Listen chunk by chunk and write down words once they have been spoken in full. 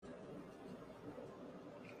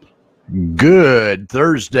Good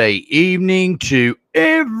Thursday evening to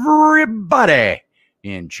everybody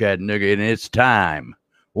in Chattanooga, and it's time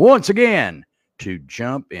once again to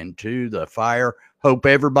jump into the fire. Hope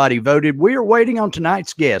everybody voted. We are waiting on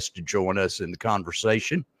tonight's guest to join us in the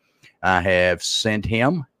conversation. I have sent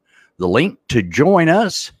him the link to join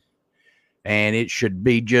us, and it should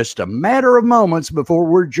be just a matter of moments before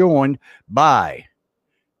we're joined by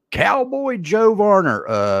Cowboy Joe Varner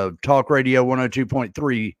of Talk Radio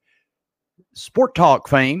 102.3 Sport Talk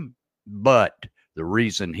fame. But the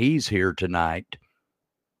reason he's here tonight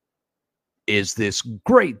is this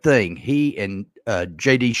great thing he and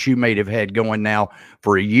JD Shoemate have had going now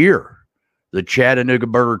for a year, the Chattanooga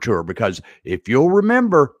Burger Tour. Because if you'll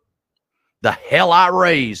remember, the hell I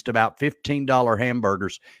raised about $15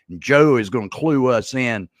 hamburgers, and Joe is going to clue us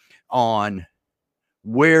in on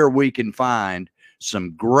where we can find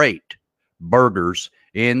some great burgers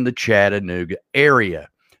in the Chattanooga area.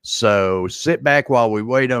 So sit back while we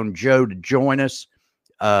wait on Joe to join us.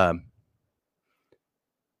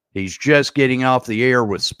 He's just getting off the air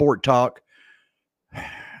with Sport Talk,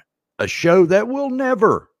 a show that will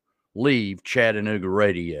never leave Chattanooga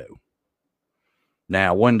radio.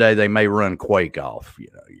 Now, one day they may run Quake off. You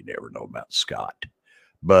know, you never know about Scott.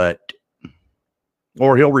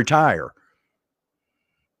 Or he'll retire.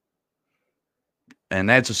 And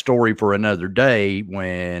that's a story for another day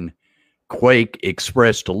when Quake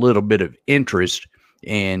expressed a little bit of interest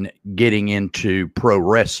in getting into pro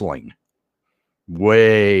wrestling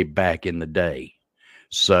way back in the day.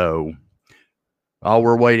 So all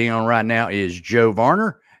we're waiting on right now is Joe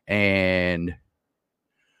Varner, and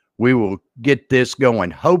we will get this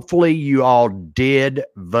going. Hopefully you all did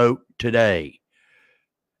vote today.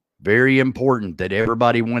 Very important that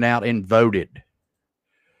everybody went out and voted,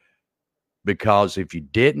 because if you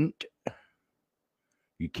didn't,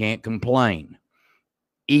 you can't complain.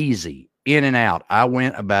 Easy, in and out. I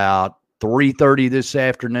went about 3:30 this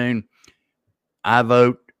afternoon. I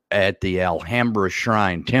vote at the Alhambra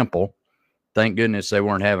Shrine Temple. Thank goodness they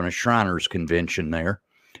weren't having a Shriners convention there.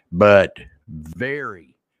 But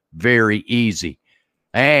very, very easy.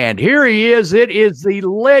 And here he is. It is the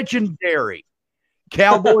legendary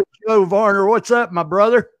Cowboy Joe Varner. What's up, my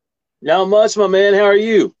brother? Not much, my man. How are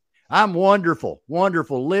you? I'm wonderful,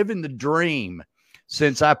 wonderful. Living the dream.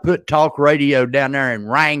 Since I put talk radio down there in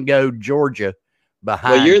Rango, Georgia,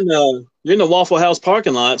 behind. Well, you're in the Waffle House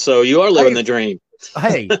parking lot, so you are living the dream.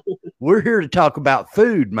 Hey, we're here to talk about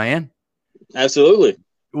food, man. Absolutely.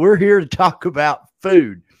 We're here to talk about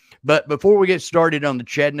food. But before we get started on the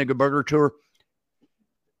Chattanooga Burger Tour,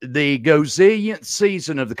 the gazillionth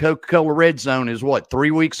season of the Coca-Cola Red Zone is what,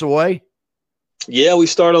 3 weeks away? Yeah, we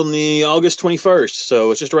start on the August 21st,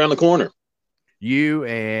 so it's just around the corner. You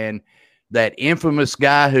and that infamous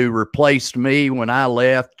guy who replaced me when I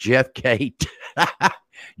left, Jeff Cate.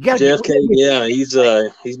 Jeff Cate, yeah, he's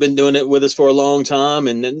been doing it with us for a long time,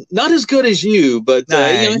 and not as good as you, but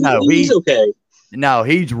he's okay. No,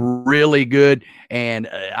 he's really good, and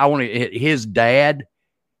his dad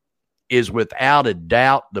is without a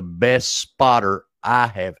doubt the best spotter I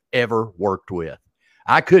have ever worked with.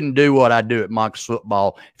 I couldn't do what I do at Mox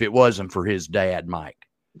Football if it wasn't for his dad, Mike.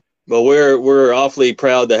 Well, we're awfully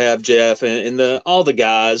proud to have Jeff and all the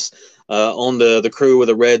guys on the crew with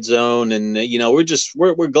the Red Zone, and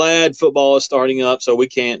we're glad football is starting up, so we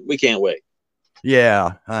can't wait.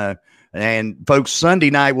 Yeah, and folks,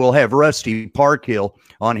 Sunday night we'll have Rusty Parkhill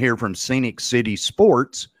on here from Scenic City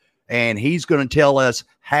Sports, and he's going to tell us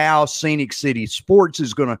how Scenic City Sports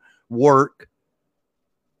is going to work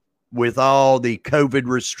with all the COVID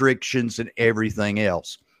restrictions and everything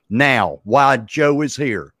else. Now, while Joe is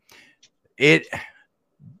here, a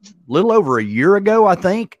little over a year ago, I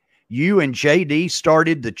think, you and JD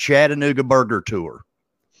started the Chattanooga Burger Tour.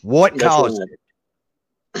 What caused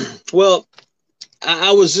it? Well,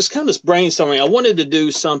 I was just kind of brainstorming. I wanted to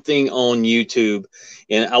do something on YouTube,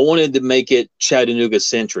 and I wanted to make it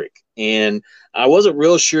Chattanooga-centric. And I wasn't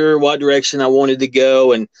real sure what direction I wanted to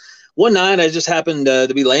go. And one night, I just happened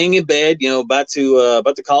to be laying in bed, about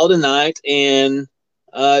to call it a night. And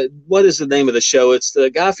what is the name of the show? It's the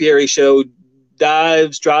Guy Fieri Show,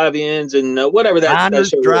 Dives, Drive-Ins, and whatever that show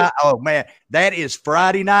is. Oh, man, that is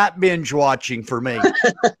Friday night binge watching for me.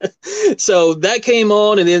 So that came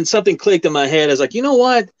on, and then something clicked in my head. I was like, you know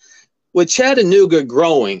what? With Chattanooga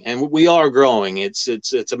growing, and we are growing, it's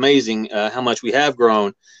amazing how much we have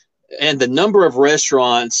grown, and the number of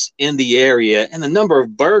restaurants in the area and the number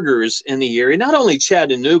of burgers in the area, not only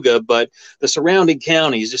Chattanooga, but the surrounding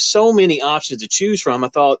counties, there's so many options to choose from. I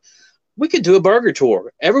thought, we could do a burger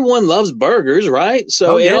tour. Everyone loves burgers, right?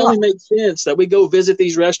 So it only makes sense that we go visit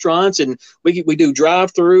these restaurants, and we do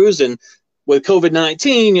drive-throughs. And with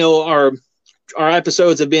COVID-19, our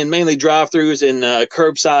episodes have been mainly drive-throughs and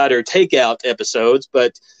curbside or takeout episodes.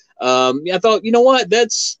 But I thought, you know what,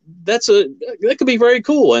 that could be very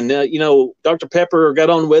cool. And Dr. Pepper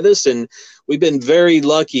got on with us, and we've been very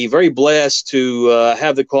lucky, very blessed to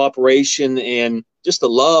have the cooperation and just the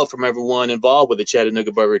love from everyone involved with the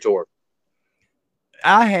Chattanooga Burger Tour.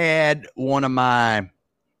 I had one of my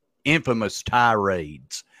infamous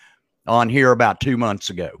tirades on here about 2 months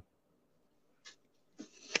ago.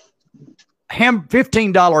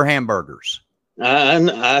 $15 hamburgers.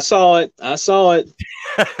 I saw it.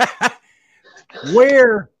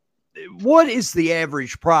 What is the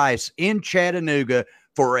average price in Chattanooga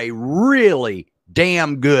for a really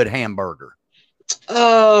damn good hamburger?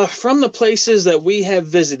 From the places that we have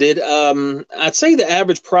visited, I'd say the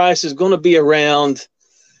average price is going to be around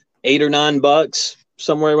 $8 or $9,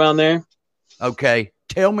 somewhere around there. Okay.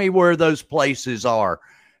 Tell me where those places are,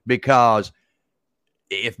 because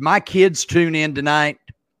if my kids tune in tonight,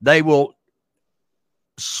 they will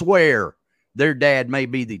swear their dad may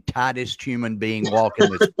be the tightest human being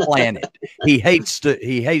walking this planet. He hates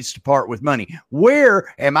to part with money.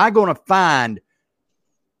 Where am I going to find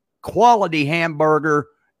quality hamburger?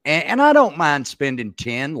 And I don't mind spending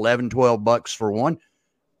 10, 11, 12 bucks for one.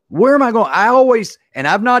 Where am I going? And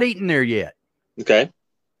I've not eaten there yet. Okay.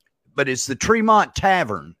 But it's the Tremont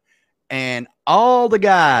Tavern, and all the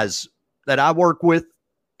guys that I work with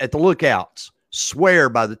at the Lookouts swear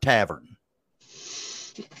by the tavern.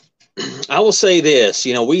 I will say this,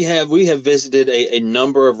 we have visited a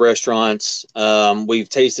number of restaurants. We've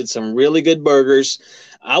tasted some really good burgers.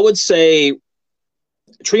 I would say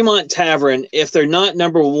Tremont Tavern, if they're not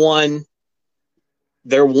number one,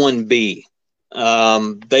 they're 1B.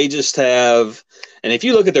 They just have, and if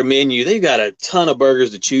you look at their menu, they've got a ton of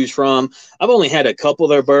burgers to choose from. I've only had a couple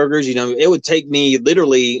of their burgers. It would take me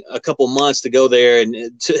literally a couple months to go there and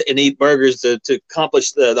eat burgers to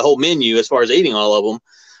accomplish the whole menu as far as eating all of them.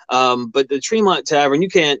 But the Tremont Tavern,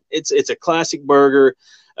 it's a classic burger.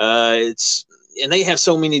 And they have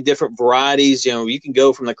so many different varieties. You can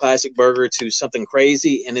go from the classic burger to something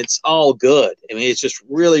crazy, and it's all good. I mean, it's just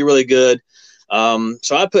really, really good.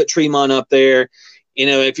 So I put Tremont up there.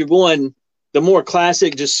 If you're going the more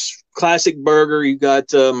classic, just classic burger, you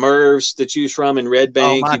got Merv's to choose from in Red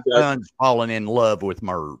Bank. Oh, my son's falling in love with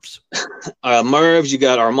Merv's. Merv's, you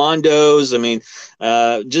got Armando's. I mean,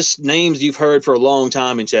 just names you've heard for a long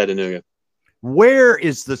time in Chattanooga. Where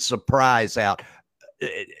is the surprise out?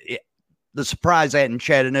 The surprise at in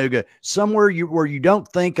Chattanooga, somewhere where you don't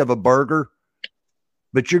think of a burger,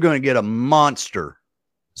 but you're going to get a monster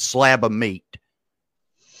slab of meat.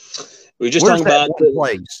 We were just talking about the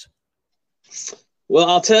place. Well,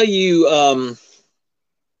 I'll tell you,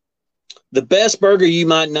 the best burger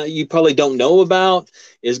you probably don't know about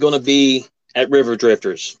is going to be at River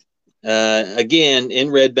Drifters. Again,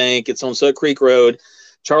 in Red Bank, it's on Suck Creek Road.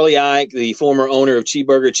 Charlie Ike, the former owner of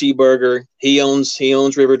Cheeseburger, he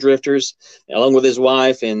owns River Drifters along with his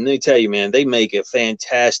wife. And let me tell you, man, they make a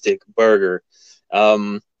fantastic burger.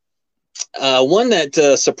 One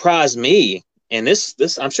that surprised me, and this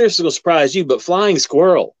I'm sure this is going to surprise you, but Flying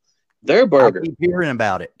Squirrel, their burger. I keep hearing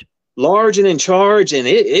about it. Large and in charge, and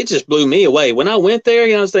it just blew me away. When I went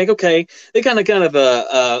there, I was thinking, okay, they kind of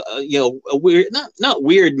a weird, not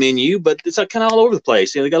weird menu, but it's kind of all over the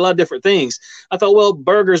place. They got a lot of different things. I thought, well,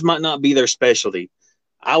 burgers might not be their specialty.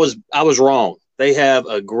 I was wrong. They have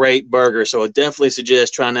a great burger, so I definitely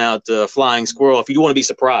suggest trying out Flying Squirrel if you want to be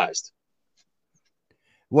surprised.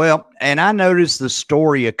 Well, and I noticed the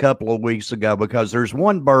story a couple of weeks ago, because there's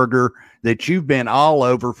one burger that you've been all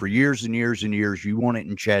over for years and years and years. You want it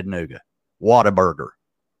in Chattanooga, Whataburger.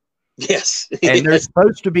 Yes. And they're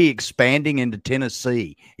supposed to be expanding into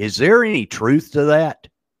Tennessee. Is there any truth to that?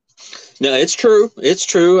 No, it's true. It's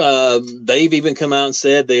true. They've even come out and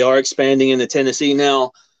said they are expanding into Tennessee.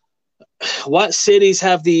 Now, what cities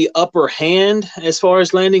have the upper hand as far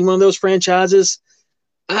as landing one of those franchises?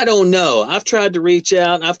 I don't know. I've tried to reach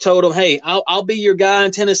out. I've told them, hey, I'll be your guy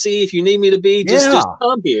in Tennessee if you need me to be. Just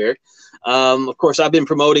come here. Of course, I've been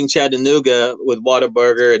promoting Chattanooga with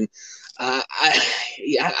Whataburger, and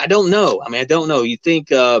I don't know. I mean, I don't know. You think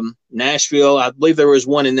Nashville? I believe there was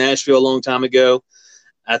one in Nashville a long time ago.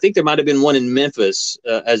 I think there might have been one in Memphis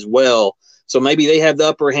as well. So maybe they have the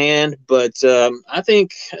upper hand. But I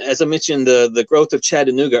think, as I mentioned, the growth of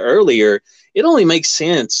Chattanooga earlier, it only makes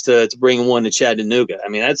sense to bring one to Chattanooga. I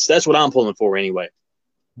mean, that's what I'm pulling for anyway.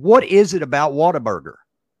 What is it about Whataburger?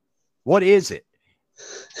 What is it?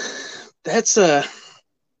 That's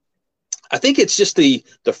I think it's just the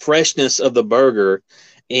freshness of the burger.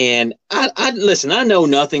 And I listen, I know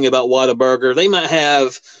nothing about Whataburger. They might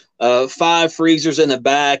have 5 freezers in the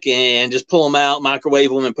back and just pull them out, microwave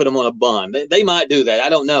them, and put them on a bun. They might do that. I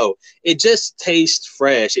don't know. It just tastes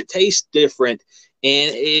fresh. It tastes different.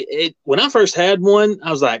 And it when I first had one,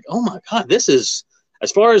 I was like, oh my God, this is,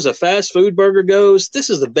 as far as a fast food burger goes, this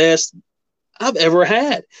is the best I've ever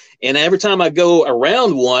had. And every time I go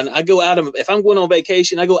around one, I go out of, if I'm going on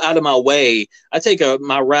vacation, I go out of my way. I take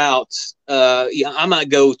my route. I might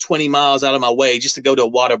go 20 miles out of my way just to go to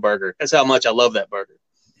a Whataburger. That's how much I love that burger.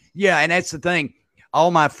 Yeah, and that's the thing.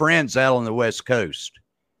 All my friends out on the West Coast,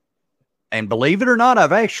 and believe it or not,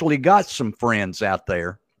 I've actually got some friends out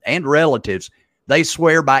there and relatives. They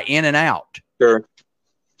swear by In-N-Out. Sure.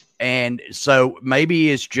 And so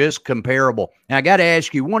maybe it's just comparable. Now, I got to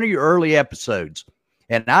ask you, one of your early episodes,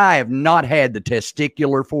 and I have not had the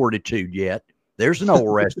testicular fortitude yet. There's an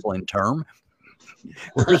old wrestling term.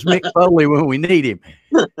 Where's Mick Foley when we need him?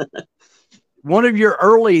 One of your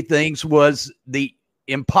early things was the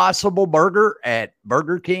Impossible Burger at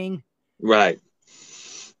Burger King. Right.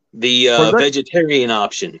 The vegetarian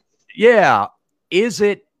option. Yeah. Is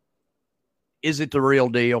it the real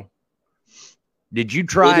deal? Did you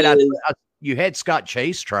try it? You had Scott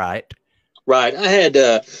Chase try it. Right. I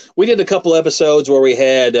had, we did a couple episodes where we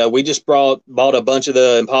had, we just bought a bunch of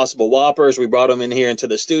the Impossible Whoppers. We brought them in here into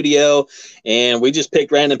the studio, and we just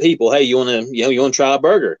picked random people. Hey, you want to try a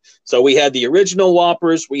burger? So we had the original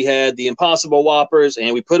Whoppers, we had the Impossible Whoppers,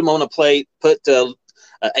 and we put them on a plate, put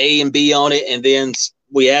A and B on it. And then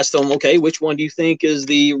we asked them, okay, which one do you think is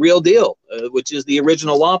the real deal? Which is the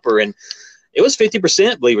original Whopper. And it was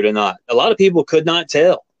 50%, believe it or not. A lot of people could not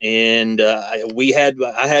tell. And I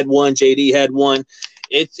had one, JD had one.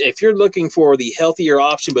 If you're looking for the healthier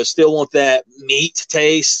option but still want that meat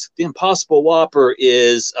taste, the Impossible Whopper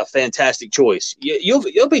is a fantastic choice.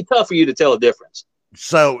 It'll be tough for you to tell a difference.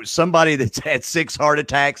 So somebody that's had 6 heart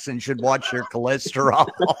attacks and should watch their cholesterol.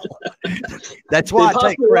 That's why I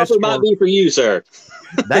take Crestor. Might be for you, sir.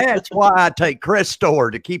 That's why I take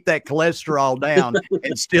Crestor, to keep that cholesterol down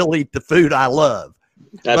and still eat the food I love.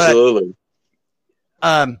 Absolutely.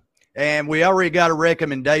 But, and we already got a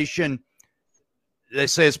recommendation that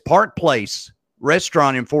says Park Place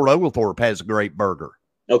restaurant in Fort Oglethorpe has a great burger.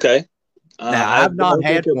 Okay. Now, I've not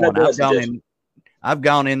had one. I've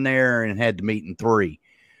gone in there and had the meat and 3.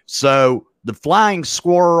 So the Flying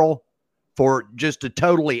Squirrel, for just a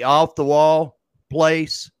totally off the wall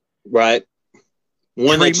place. Right.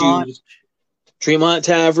 One Tremont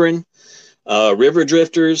Tavern, River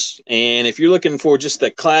Drifters. And if you're looking for just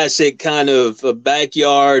the classic kind of a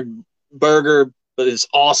backyard burger, but it's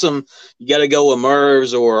awesome, you got to go with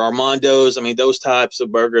Merv's or Armando's. I mean, those types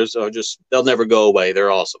of burgers are they'll never go away.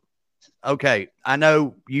 They're awesome. Okay. I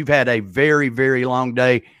know you've had a very, very long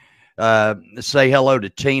day. Say hello to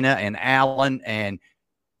Tina and Alan, and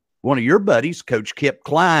one of your buddies, Coach Kip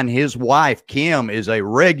Klein. His wife, Kim, is a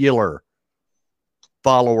regular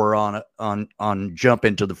follower on Jump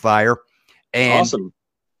Into the Fire. And awesome.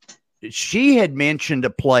 She had mentioned a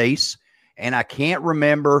place, and I can't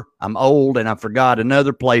remember. I'm old and I forgot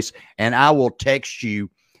another place, and I will text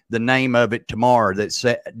you the name of it tomorrow. That's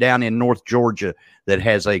down in North Georgia that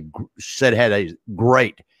had a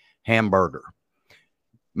great hamburger.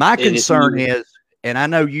 My concern is, and I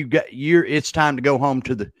know it's time to go home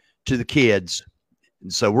to the kids,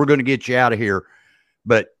 and so we're going to get you out of here,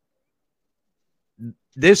 but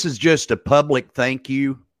this is just a public thank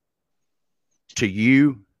you to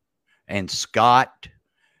you and Scott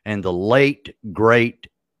and the late, great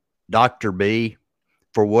Dr. B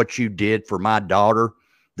for what you did for my daughter.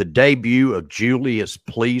 The debut of Julius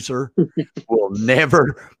Pleaser will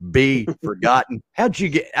never be forgotten. How'd you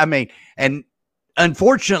get, and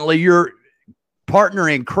unfortunately, your partner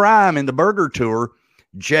in crime in the burger tour,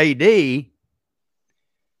 JD,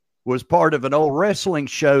 was part of an old wrestling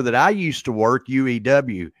show that I used to work,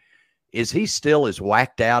 UEW. Is he still as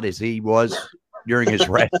whacked out as he was during his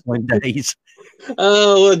wrestling days?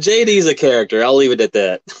 Oh, well, JD's a character. I'll leave it at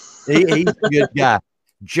that. He's a good guy.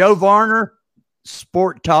 Joe Varner,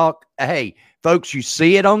 Sport Talk. Hey, folks, you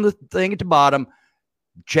see it on the thing at the bottom.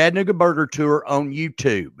 Chattanooga Burger Tour on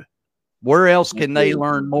YouTube. Where else can they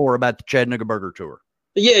learn more about the Chattanooga Burger Tour?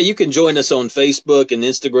 Yeah, you can join us on Facebook and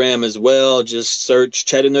Instagram as well. Just search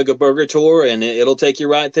Chattanooga Burger Tour, and it'll take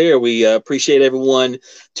you right there. We appreciate everyone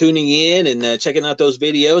tuning in and checking out those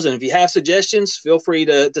videos. And if you have suggestions, feel free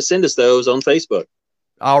to send us those on Facebook.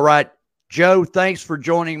 All right. Joe, thanks for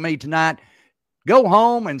joining me tonight. Go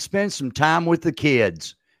home and spend some time with the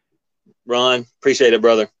kids. Ron, appreciate it,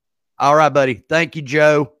 brother. All right, buddy. Thank you,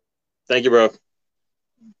 Joe. Thank you, bro.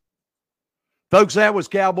 Folks, that was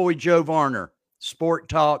Cowboy Joe Varner, Sport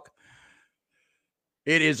Talk.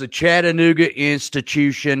 It is a Chattanooga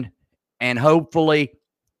institution, and hopefully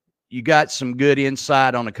you got some good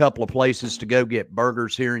insight on a couple of places to go get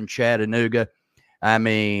burgers here in Chattanooga. I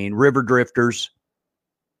mean, River Drifters,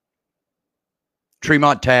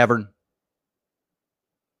 Tremont Tavern,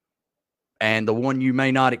 and the one you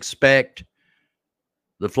may not expect,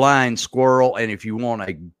 the Flying Squirrel. And if you want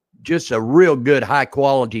just a real good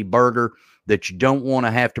high-quality burger that you don't want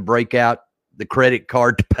to have to break out the credit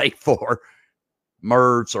card to pay for,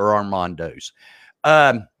 Merv's or Armando's.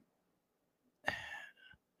 I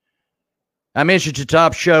mentioned to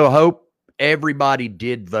Top Show, hope everybody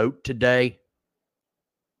did vote today.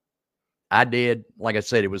 I did. Like I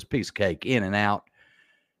said, it was a piece of cake, in and out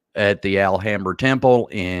at the Alhambra Temple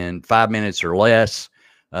in 5 minutes or less.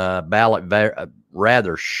 Ballot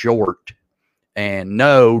rather short. And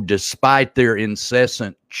no, despite their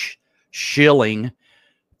incessant shilling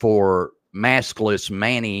for maskless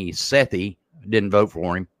Manny Sethi, didn't vote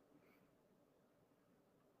for him.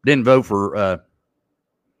 Didn't vote for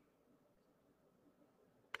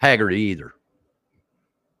Haggerty either.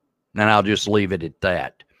 And I'll just leave it at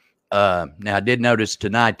that. Now, I did notice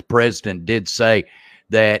tonight the president did say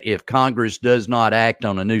that if Congress does not act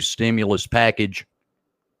on a new stimulus package,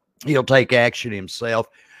 he'll take action himself.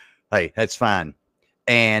 Hey, that's fine.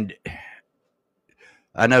 And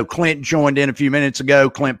I know Clint joined in a few minutes ago,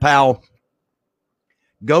 Clint Powell.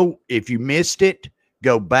 Go, if you missed it,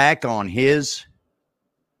 go back on his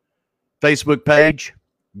Facebook page.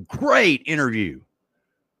 Great interview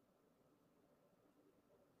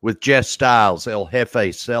with Jeff Styles, El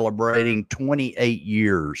Jefe, celebrating 28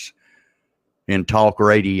 years in talk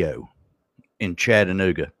radio in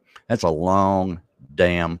Chattanooga. That's a long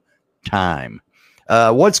damn time.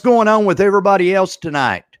 What's going on with everybody else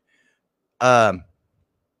tonight?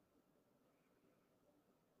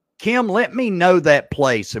 Kim, let me know that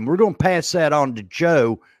place, and we're going to pass that on to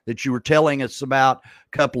Joe that you were telling us about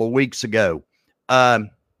a couple of weeks ago.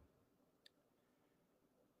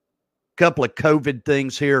 Couple of COVID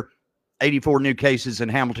things here. 84 new cases in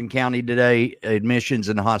Hamilton County today. Admissions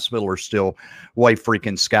in the hospital are still way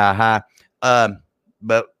freaking sky high.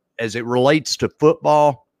 But as it relates to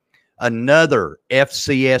football, another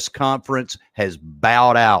FCS conference has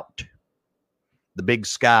bowed out. The Big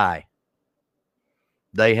Sky.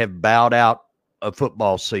 They have bowed out a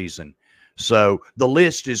football season. So the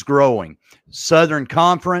list is growing. Southern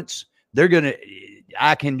Conference, they're going to,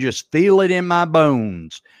 I can just feel it in my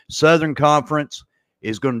bones. Southern Conference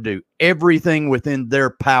is going to do everything within their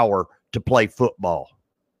power to play football.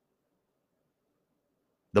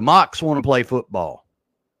 The Mocs want to play football.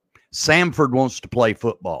 Samford wants to play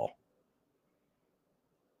football.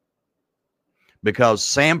 Because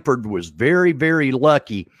Samford was very, very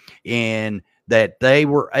lucky in that they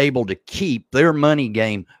were able to keep their money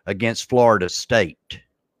game against Florida State.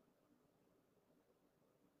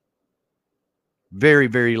 Very,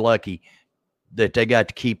 very lucky that they got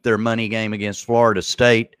to keep their money game against Florida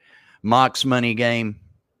State. Mock's money game,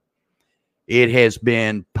 it has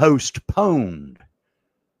been postponed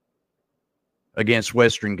against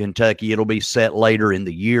Western Kentucky. It'll be set later in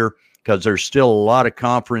the year because there's still a lot of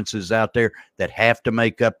conferences out there that have to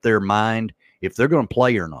make up their mind if they're going to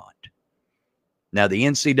play or not. Now, the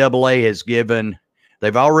NCAA has given,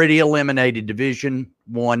 they've already eliminated Division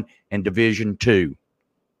I and Division II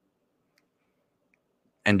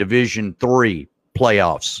and Division III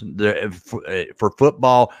playoffs for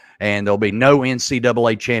football, and there'll be no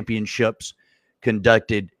NCAA championships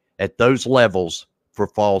conducted at those levels for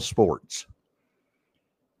fall sports.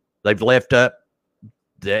 They've left up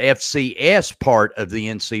the FCS part of the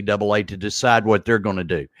NCAA to decide what they're going to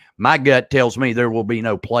do. My gut tells me there will be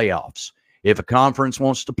no playoffs. If a conference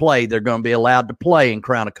wants to play, they're going to be allowed to play and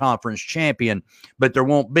crown a conference champion, but there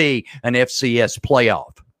won't be an FCS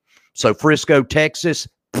playoff. So Frisco, Texas,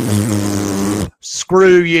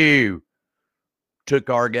 screw you, took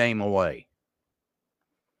our game away.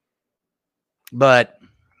 But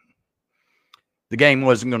the game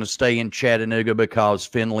wasn't going to stay in Chattanooga because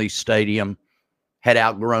Finley Stadium had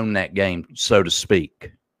outgrown that game, so to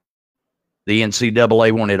speak. The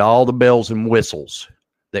NCAA wanted all the bells and whistles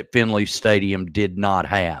that Finley Stadium did not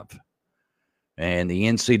have. And the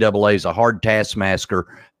NCAA is a hard taskmaster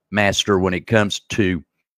when it comes to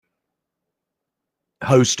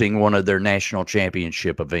hosting one of their national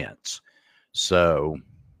championship events. So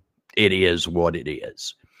it is what it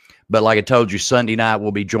is. But like I told you, Sunday night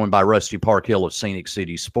we'll be joined by Rusty Parkhill of Scenic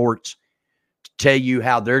City Sports to tell you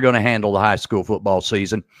how they're going to handle the high school football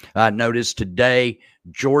season. I noticed today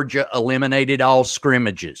Georgia eliminated all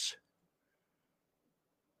scrimmages.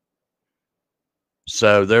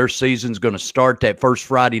 So their season's going to start that first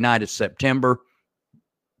Friday night of September.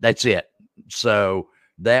 That's it. So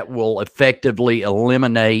that will effectively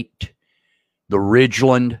eliminate the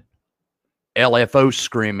Ridgeland LFO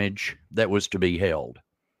scrimmage that was to be held.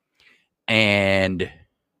 And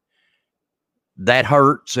that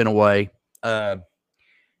hurts in a way.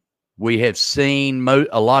 We have seen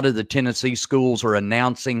a lot of the Tennessee schools are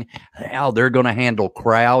announcing how they're going to handle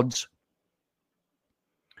crowds.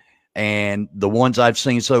 And the ones I've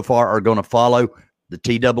seen so far are going to follow the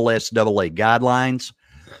TSSAA guidelines.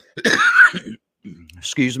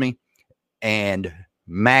 Excuse me. And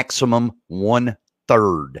maximum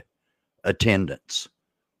 1/3 attendance.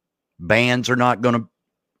 Bands are not going to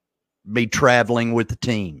be traveling with the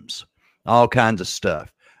teams. All kinds of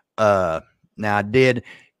stuff. Now I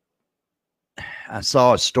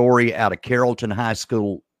saw a story out of Carrollton High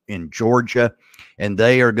School in Georgia, and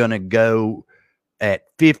they are going to go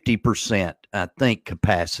at 50%, I think,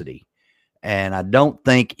 capacity. And I don't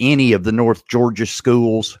think any of the North Georgia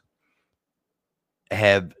schools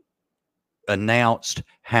have announced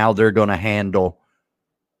how they're going to handle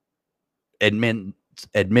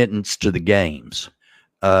admittance to the games.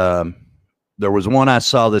 There was one I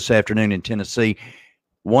saw this afternoon in Tennessee,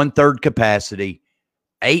 1/3 capacity,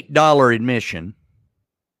 $8 admission.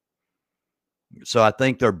 So I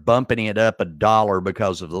think they're bumping it up $1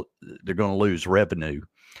 because they're going to lose revenue.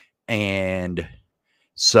 And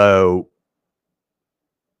so,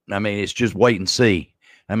 I mean, it's just wait and see.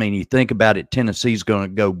 I mean, you think about it, Tennessee's going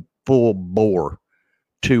to go full bore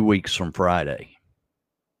 2 weeks from Friday.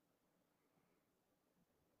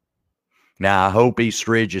 Now, I hope East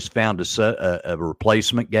Ridge has found a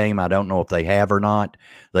replacement game. I don't know if they have or not.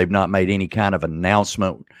 They've not made any kind of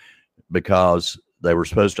announcement because they were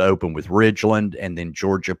supposed to open with Ridgeland, and then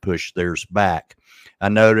Georgia pushed theirs back. I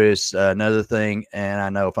noticed another thing, and I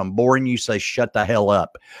know if I'm boring you, say shut the hell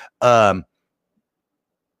up.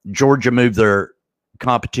 Georgia moved their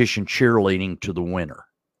competition cheerleading to the winter.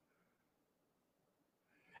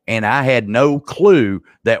 And I had no clue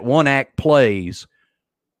that one-act plays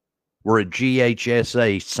were a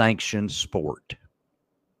GHSA-sanctioned sport.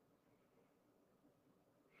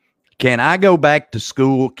 Can I go back to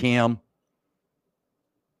school, Kim?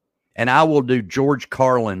 And I will do George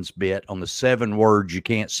Carlin's bit on the 7 words you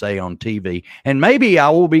can't say on TV. And maybe I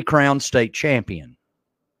will be crowned state champion.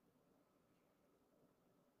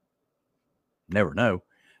 Never know.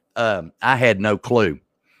 I had no clue.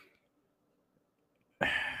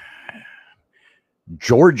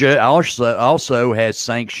 Georgia also has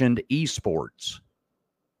sanctioned esports.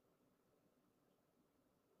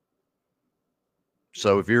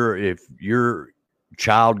 So if your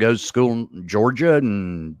child goes to school in Georgia,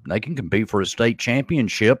 and they can compete for a state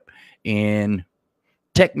championship in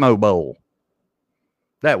Tecmo Bowl.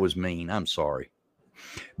 That was mean. I'm sorry.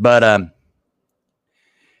 But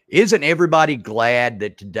isn't everybody glad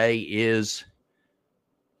that today is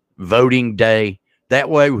voting day? That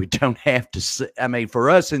way we don't have to sit. I mean, for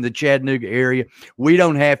us in the Chattanooga area, we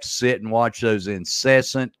don't have to sit and watch those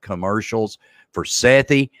incessant commercials for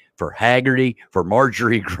Sethi, for Haggerty, for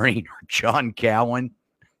Marjorie Green, or John Cowan.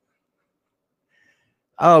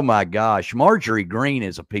 Oh my gosh, Marjorie Green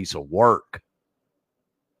is a piece of work.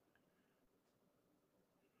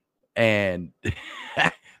 And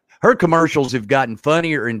her commercials have gotten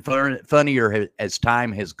funnier and funnier as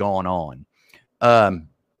time has gone on.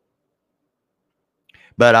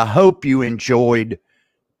 But I hope you enjoyed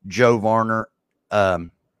Joe Varner.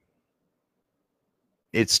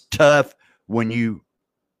 It's tough when you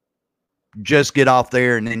just get off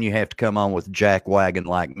there and then you have to come on with Jack Wagon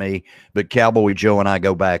like me. But Cowboy Joe and I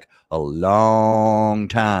go back a long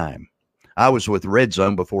time. I was with Red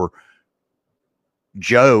Zone before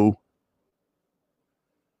Joe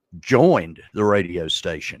joined the radio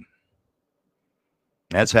station.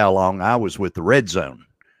 That's how long I was with the Red Zone.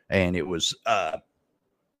 And it was,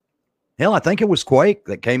 hell, I think it was Quake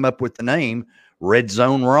that came up with the name Red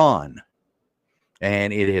Zone Ron.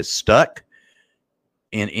 And it has stuck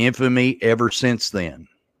in infamy ever since then.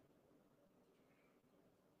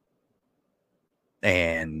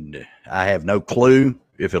 And I have no clue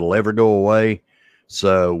if it'll ever go away.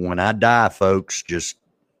 So when I die, folks, just,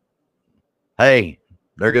 hey,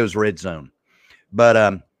 there goes Red Zone.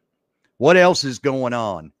 But what else is going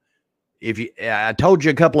on? I told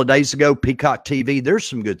you a couple of days ago, Peacock TV, there's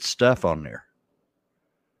some good stuff on there.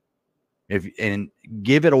 And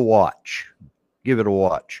give it a watch. Give it a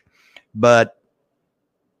watch. But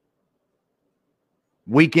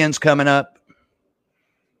weekend's coming up.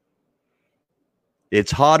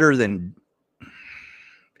 It's hotter than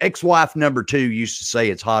ex-wife number 2 used to say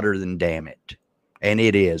it's hotter than damn it. And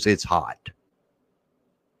it is. It's hot.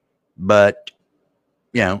 But,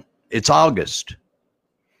 it's August.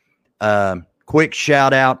 Quick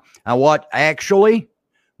shout out. I actually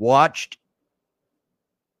watched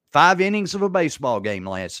 5 innings of a baseball game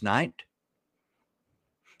last night.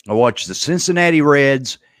 I watched the Cincinnati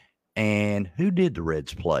Reds, and who did the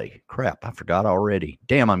Reds play? Crap, I forgot already.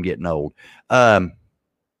 Damn, I'm getting old. The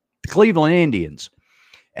Cleveland Indians.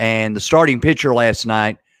 And the starting pitcher last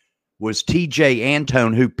night was TJ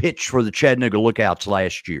Antone, who pitched for the Chattanooga Lookouts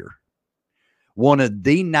last year. One of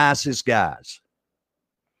the nicest guys.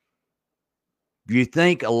 You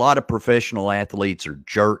think a lot of professional athletes are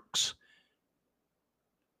jerks.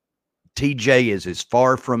 TJ is as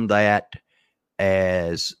far from that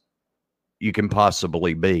as you can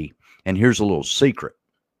possibly be. And here's a little secret.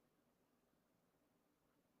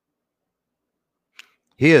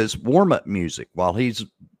 His warm-up music, while he's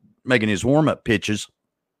making his warm-up pitches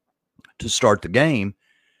to start the game,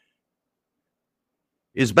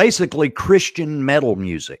 is basically Christian metal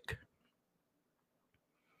music.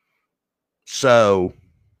 So,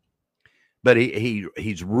 but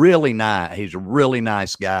he's really nice. He's a really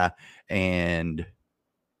nice guy, and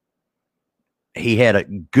he had a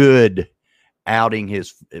good outing.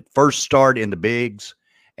 His first start in the bigs,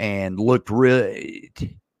 and looked really.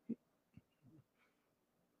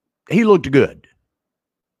 He looked good.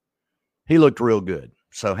 He looked real good.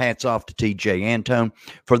 So hats off to TJ Antone.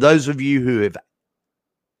 For those of you who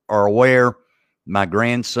are aware, my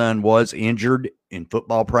grandson was injured in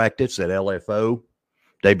football practice at LFO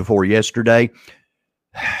day before yesterday.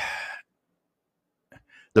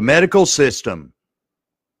 The medical system,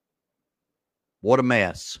 what a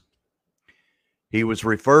mess. He was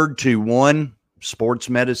referred to one sports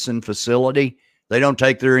medicine facility. They don't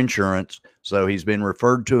take their insurance, so he's been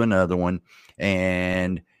referred to another one,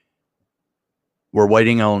 and we're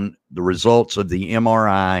waiting on the results of the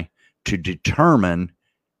MRI to determine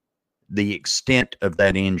the extent of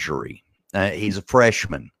that injury. He's a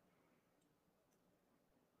freshman,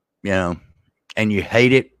 and you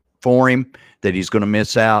hate it for him that he's going to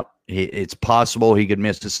miss out. It's possible he could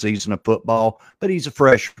miss a season of football, but he's a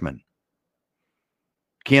freshman.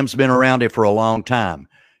 Kim's been around it for a long time.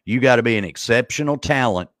 You got to be an exceptional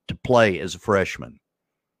talent to play as a freshman.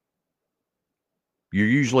 You're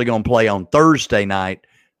usually going to play on Thursday night,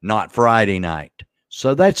 not Friday night.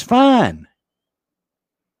 So that's fine.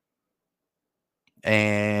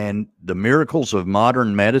 And the miracles of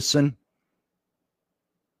modern medicine,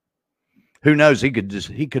 who knows? He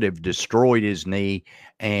could have destroyed his knee,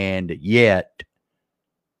 and yet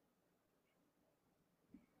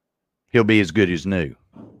he'll be as good as new.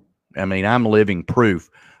 I mean, I'm living proof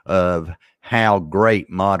of how great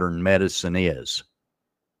modern medicine is.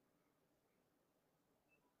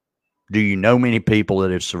 Do you know many people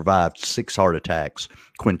that have survived 6 heart attacks,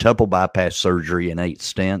 quintuple bypass surgery, and 8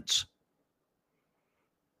 stents?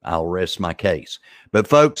 I'll rest my case. But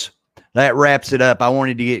folks, that wraps it up. I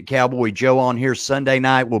wanted to get Cowboy Joe on here. Sunday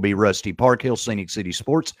night will be Rusty Parkhill, Scenic City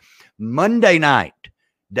Sports. Monday night,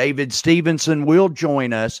 David Stevenson will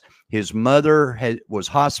join us. His mother was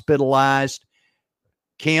hospitalized.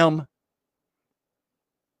 Kim,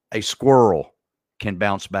 a squirrel can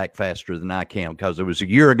bounce back faster than I can, because it was a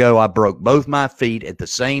year ago I broke both my feet at the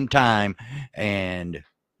same time, and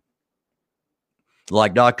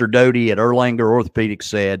like Dr. Doty at Erlanger Orthopedics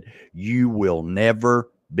said, you will never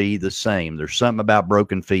be the same. There's something about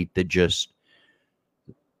broken feet that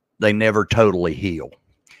they never totally heal.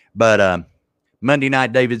 But Monday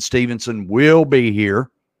night, David Stevenson will be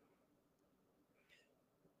here.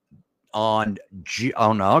 On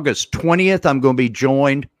August 20th, I'm going to be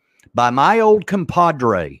joined by my old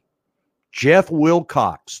compadre, Jeff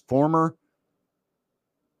Wilcox, former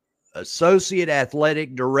Associate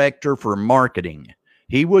Athletic Director for Marketing.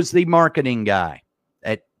 He was the marketing guy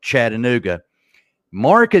at Chattanooga.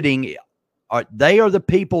 Marketing, they are the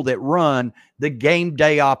people that run the game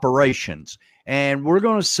day operations. And we're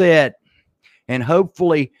going to sit, and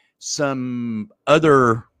hopefully some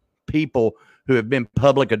other people who have been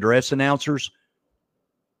public address announcers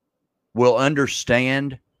will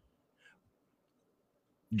understand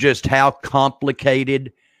just how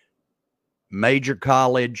complicated major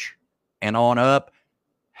college and on up,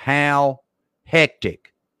 how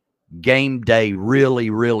hectic game day really,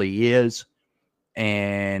 really is,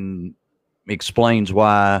 and explains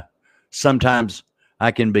why sometimes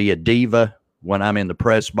I can be a diva when I'm in the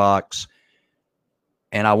press box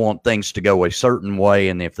and I want things to go a certain way,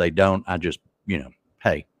 and if they don't, I just,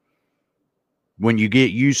 hey, when you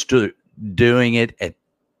get used to doing it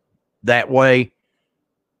that way,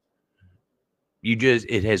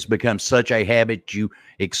 it has become such a habit, you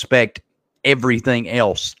expect everything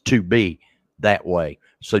else to be that way.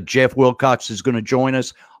 So Jeff Wilcox is going to join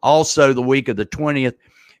us. Also, the week of the 20th,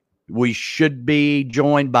 we should be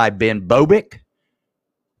joined by Ben Bobick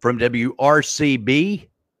from WRCB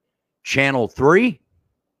Channel 3.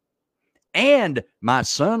 And my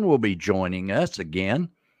son will be joining us again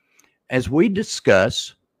as we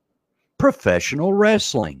discuss professional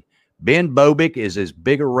wrestling. Ben Bobick is as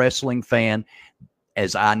big a wrestling fan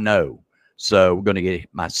as I know. So we're going to get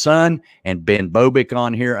my son and Ben Bobick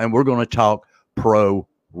on here, and we're going to talk pro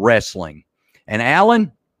wrestling. And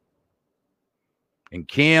Alan and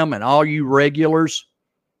Kim and all you regulars,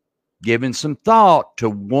 giving some thought to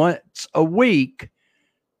once a week,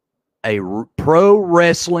 a pro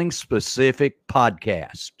wrestling specific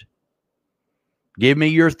podcast. Give me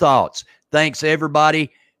your thoughts. Thanks,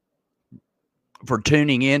 everybody, for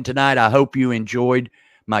tuning in tonight. I hope you enjoyed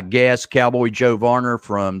my guest, Cowboy Joe Varner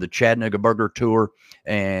from the Chattanooga Burger Tour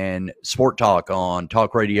and Sport Talk on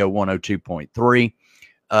Talk Radio 102.3.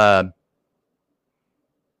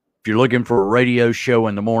 If you're looking for a radio show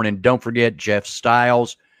in the morning, don't forget Jeff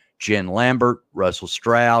Styles, Jen Lambert, Russell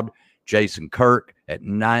Stroud, Jason Kirk at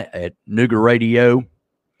Nooga Radio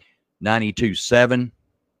 92.7.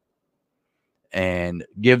 And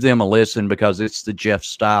give them a listen because it's the Jeff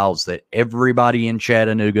Styles that everybody in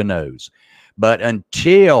Chattanooga knows. But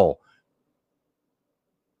until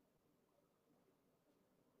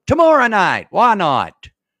tomorrow night, why not?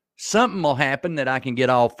 Something will happen that I can get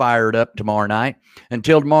all fired up tomorrow night.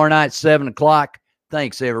 Until tomorrow night, 7 o'clock,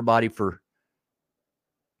 thanks everybody for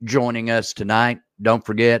joining us tonight. Don't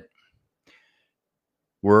forget,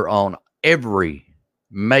 we're on every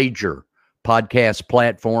major podcast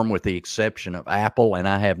platform with the exception of Apple, and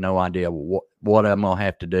I have no idea what I'm going to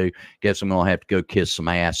have to do. Guess I'm going to have to go kiss some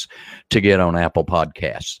ass to get on Apple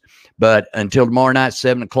Podcasts. But until tomorrow night,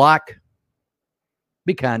 7 o'clock,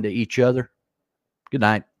 be kind to each other. Good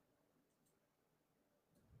night.